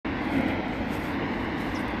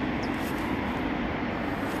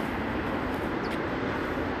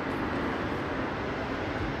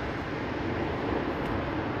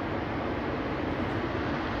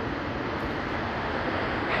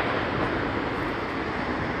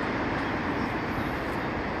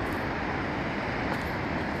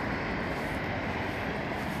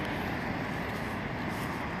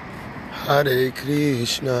Hare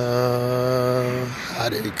Krishna,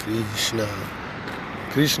 Hare Krishna,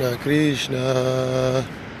 Krishna Krishna,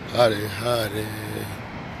 Hare Hare,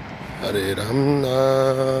 Hare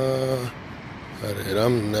Ramna, Hare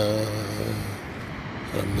Ramna,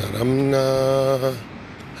 Ramna Ramna,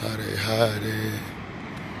 Hare Hare.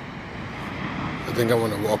 I think I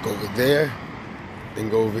want to walk over there, then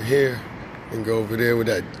go over here, then go over there with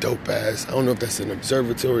that dope ass. I don't know if that's an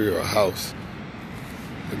observatory or a house.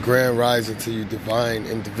 The grand rising to you, divine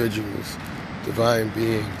individuals, divine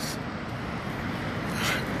beings.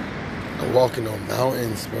 I'm walking on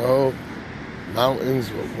mountains, bro. Mountains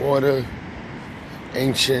with water,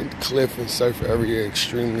 ancient cliff and surf area,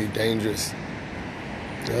 extremely dangerous.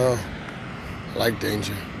 I like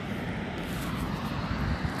danger.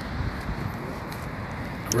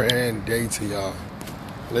 Grand day to y'all.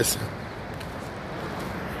 Listen.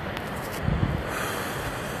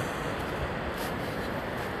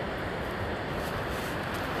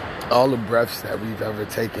 All the breaths that we've ever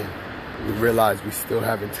taken, we realize we still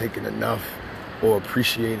haven't taken enough or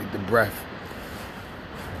appreciated the breath.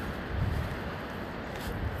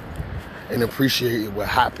 And appreciated what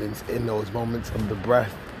happens in those moments of the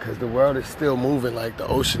breath. Because the world is still moving, like the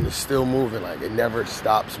ocean is still moving, like it never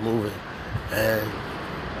stops moving. And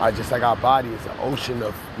just like our body is an ocean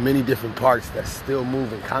of many different parts that's still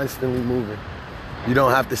moving, constantly moving. You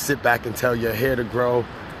don't have to sit back and tell your hair to grow.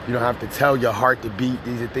 You don't have to tell your heart to beat.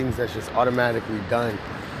 These are things that's just automatically done.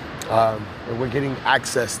 And we're getting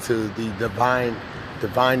access to the divine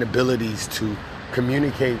abilities to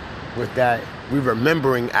communicate with that. We're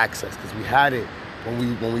remembering access because we had it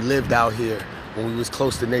when we lived out here, when we was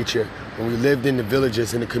close to nature, when we lived in the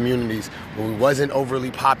villages, in the communities, when we wasn't overly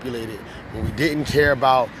populated, when we didn't care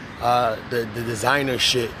about the designer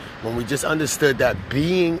shit, when we just understood that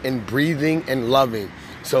being and breathing and loving.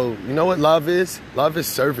 So you know what love is? Love is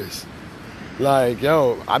service. Like,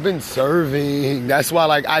 yo, I've been serving. That's why,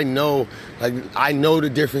 I know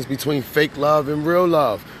the difference between fake love and real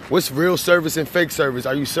love. What's real service and fake service?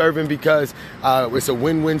 Are you serving because it's a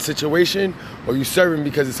win-win situation, or are you serving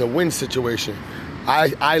because it's a win situation?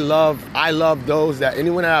 I love those that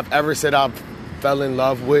anyone that I've ever said I've fell in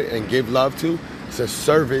love with and give love to. It's a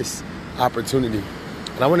service opportunity.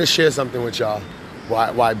 And I want to share something with y'all.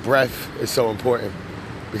 Why breath is so important.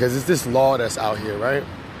 Because it's this law that's out here, right?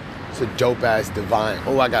 It's a dope-ass divine.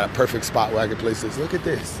 Oh, I got a perfect spot where I can place this. Look at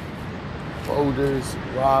this. Boulders,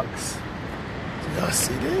 rocks. Do y'all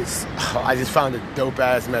see this? Oh, I just found a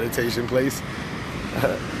dope-ass meditation place.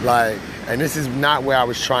 And this is not where I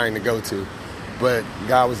was trying to go to. But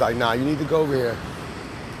God was like, nah, you need to go over here.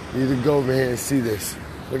 You need to go over here and see this.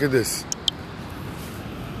 Look at this.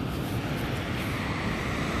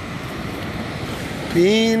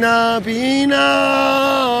 Pina, Pina.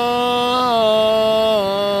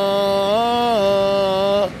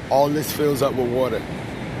 All this fills up with water.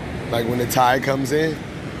 Like when the tide comes in,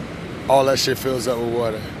 all that shit fills up with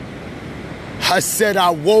water. I said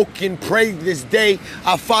I woke and prayed this day.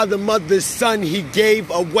 Our father, mother, son, he gave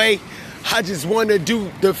away. I just want to do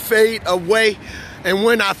the fade away. And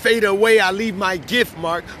when I fade away, I leave my gift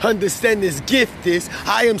mark. Understand this gift is,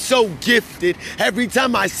 I am so gifted. Every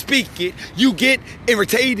time I speak it, you get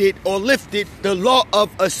irritated or lifted. The law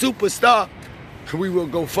of a superstar. We will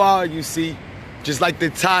go far, you see. Just like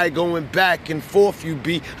the tide going back and forth, you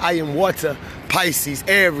be. I am water, Pisces,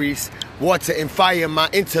 Aries. Water and fire, my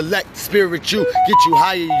intellect, spiritual, get you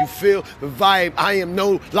higher, you feel the vibe. I am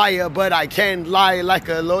no liar, but I can lie like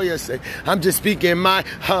a lawyer say. I'm just speaking my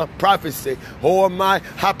prophecy or my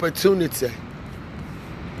opportunity.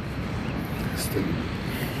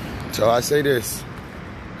 So I say this,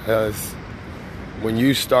 as when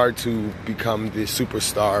you start to become the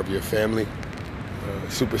superstar of your family,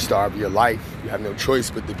 superstar of your life, you have no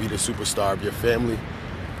choice but to be the superstar of your family.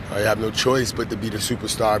 You have no choice but to be the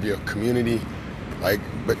superstar of your community.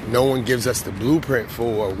 But no one gives us the blueprint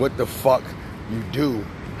for what the fuck you do,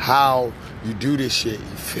 how you do this shit.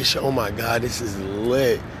 You fish, oh my God, this is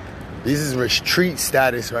lit. This is retreat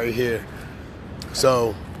status right here.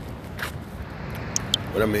 So,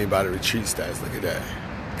 what I mean by the retreat status, look at that.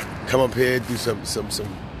 Come up here, do some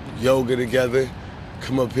yoga together.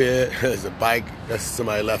 Come up here, there's a bike that's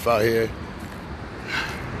somebody left out here.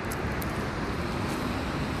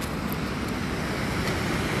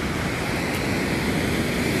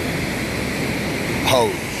 Oh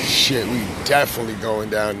shit, we definitely going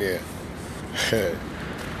down there.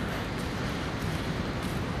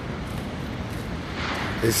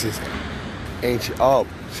 This is ancient. Oh,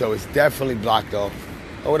 so it's definitely blocked off.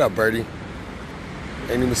 Oh, what up, birdie?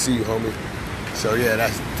 Ain't even see you, homie. So yeah,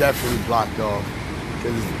 that's definitely blocked off.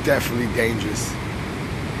 Because it's definitely dangerous.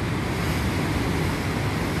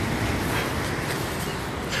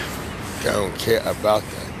 don't care about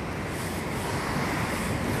that.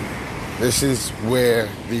 This is where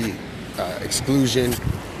the exclusion,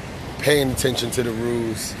 paying attention to the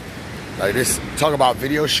rules, like this, talk about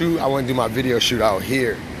video shoot, I want to do my video shoot out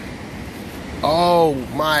here. Oh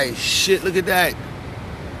my shit, look at that.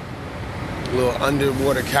 A little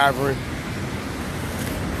underwater cavern.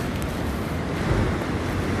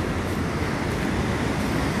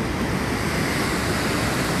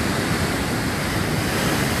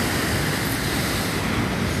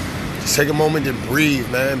 Just take a moment to breathe,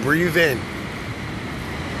 man. Breathe in.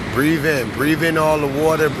 Breathe in. Breathe in all the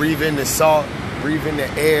water. Breathe in the salt. Breathe in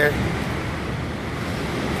the air.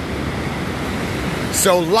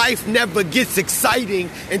 So life never gets exciting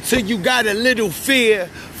until you got a little fear.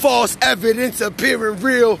 False evidence appearing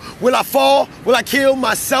real. Will I fall? Will I kill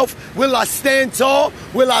myself? Will I stand tall?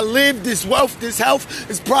 Will I live this wealth, this health,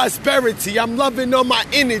 this prosperity? I'm loving on my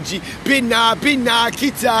energy. Bina, bina,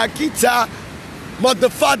 kita, kita. Mother,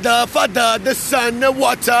 father, father, the sun, the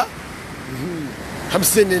water. I'm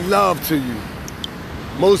sending love to you.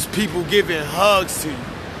 Most people giving hugs to you.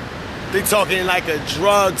 They talking like a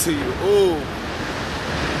drug to you. Ooh.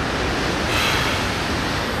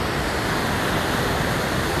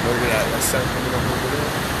 Look at that sun coming up over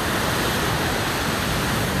there.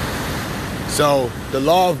 So the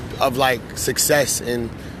law of like success in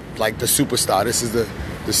like the Supah-Star. This is the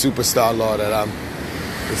Supah-Star law that I'm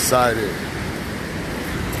decided.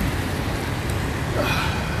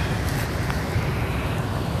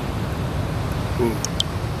 Ooh.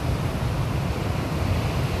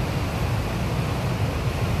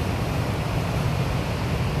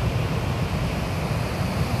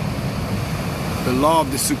 The law of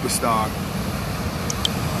the Supah-Star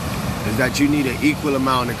is that you need an equal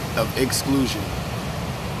amount of exclusion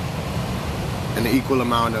and an equal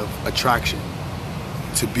amount of attraction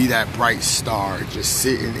to be that bright star just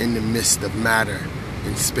sitting in the midst of matter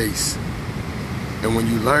and space. And when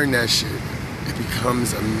you learn that shit, it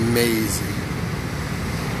becomes amazing.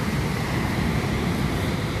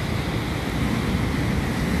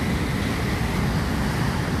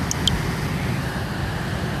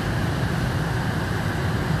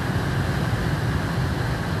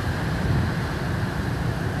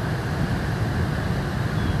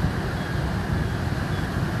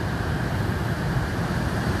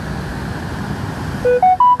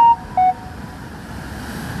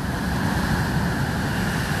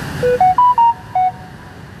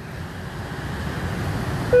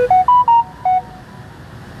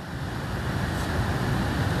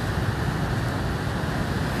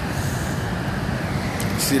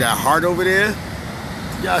 See that heart over there?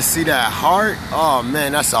 Y'all see that heart? Oh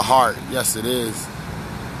man, that's a heart. Yes, it is.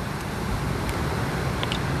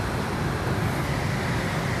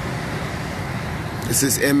 This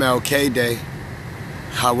is MLK Day.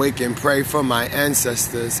 I wake and pray for my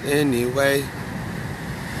ancestors anyway.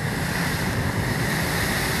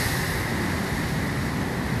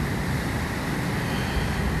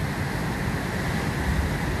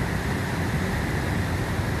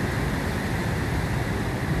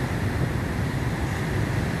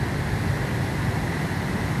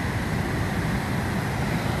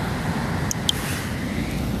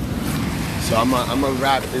 So I'm gonna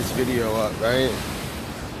wrap this video up, right?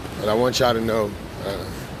 And I want y'all to know,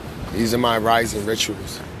 these are my rising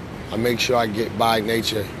rituals. I make sure I get by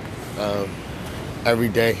nature every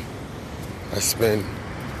day. I spend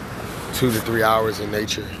 2 to 3 hours in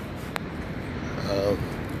nature.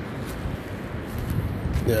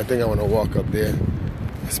 Yeah, I think I want to walk up there.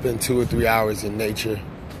 I spend 2 or 3 hours in nature.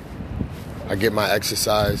 I get my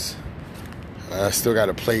exercise. I still got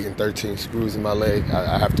a plate and 13 screws in my leg.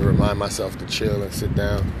 I have to remind myself to chill and sit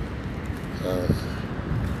down.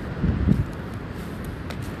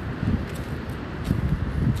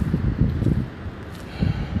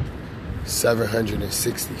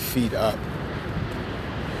 760 feet up.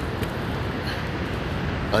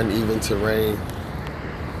 Uneven terrain.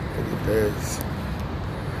 Look at this.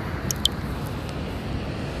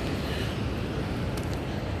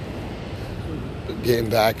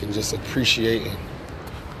 Getting back and just appreciating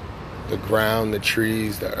the ground, the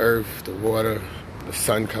trees, the earth, the water, the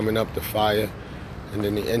sun coming up, the fire, and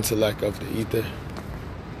then the intellect of the ether.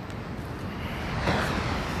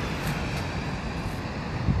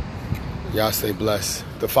 Y'all stay blessed.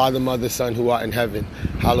 The Father, Mother, Son, who art in heaven,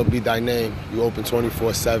 hallowed be thy name. You open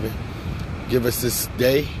 24/7. Give us this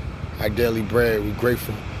day our daily bread. We're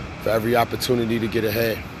grateful for every opportunity to get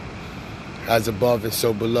ahead. As above and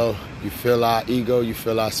so below. You feel our ego, you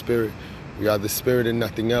feel our spirit. We are the spirit and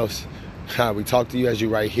nothing else. We talk to you as you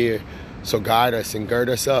right here. So guide us and gird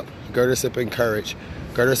us up. Gird us up in courage.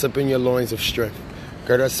 Gird us up in your loins of strength.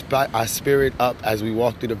 Gird our spirit up as we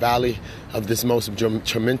walk through the valley of this most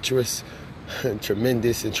tremendous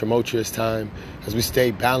and tumultuous time, as we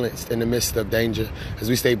stay balanced in the midst of danger, as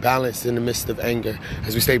we stay balanced in the midst of anger,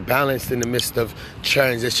 as we stay balanced in the midst of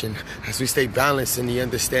transition, as we stay balanced in the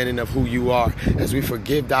understanding of who you are, as we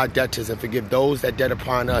forgive our debtors and forgive those that debt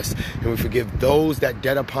upon us, and we forgive those that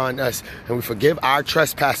debt upon us, and we forgive our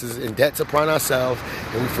trespasses and debts upon ourselves,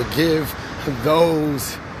 and we forgive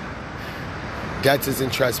those debtors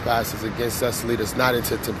and trespasses against us. Lead us not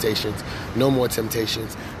into temptations. No more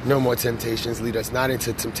temptations. No more temptations. Lead us not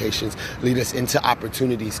into temptations. Lead us into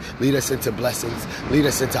opportunities. Lead us into blessings. Lead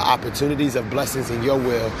us into opportunities of blessings in your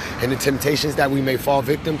will. And the temptations that we may fall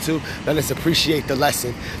victim to, let us appreciate the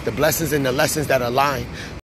lesson, the blessings and the lessons that align